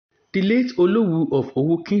The late Olowu of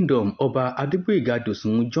Owu Kingdom, Oba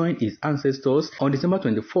Dosunmu, joined his ancestors on December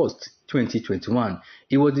 21st, 2021.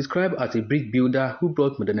 He was described as a brick builder who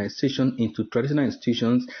brought modernization into traditional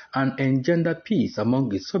institutions and engendered peace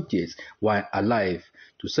among his subjects while alive.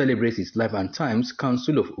 To celebrate his life and times,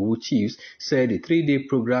 Council of Owu Chiefs said the 3-day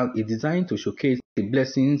program is designed to showcase the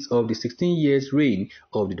blessings of the 16 years reign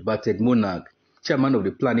of the departed monarch. Chairman of the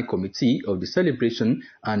Planning Committee of the celebration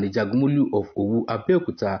and the Jagumolu of Owu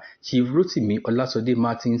Abeokuta, Chief Rotimi Olasode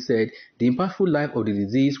Martin said the impactful life of the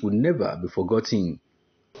deceased will never be forgotten.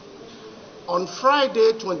 On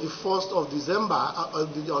Friday, 21st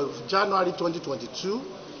of January 2022,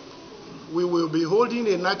 we will be holding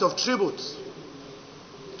a night of tribute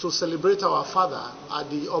to celebrate our father at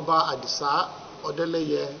the Oba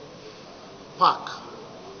Odeleye Park,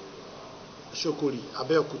 Shokori,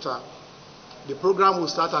 Abeokuta. The program will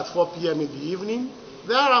start at 4 p.m. in the evening.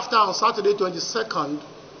 Thereafter, on Saturday, 22nd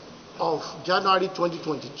of January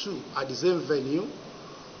 2022, at the same venue,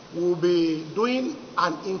 we will be doing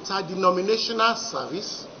an interdenominational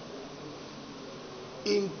service,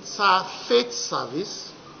 interfaith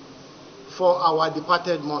service for our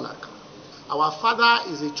departed monarch. Our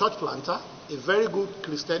father is a church planter, a very good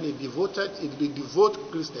Christian, a devout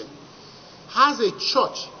Christian, has a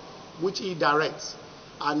church which he directs.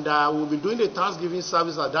 And we'll be doing a Thanksgiving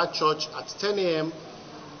service at that church at 10 a.m.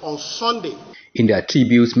 on Sunday. In their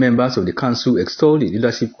tributes, members of the council extolled the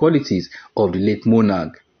leadership qualities of the late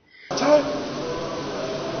monarch. Oba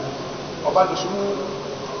Dosunmu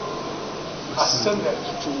ascended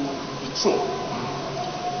to the throne.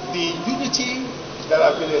 The unity that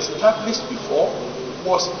had been established before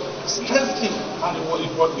was strengthened, and it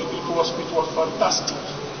was fantastic.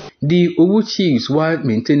 The Owu chiefs, while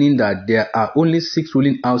maintaining that there are only 6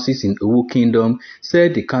 ruling houses in Owu Kingdom,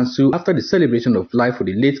 said the council, after the celebration of life for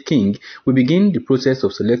the late king, will begin the process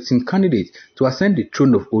of selecting candidates to ascend the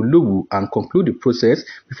throne of Olowu and conclude the process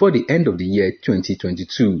before the end of the year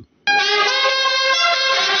 2022.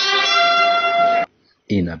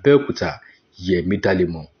 In Abeokuta, Yemi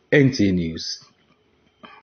Dalemo, NTA News.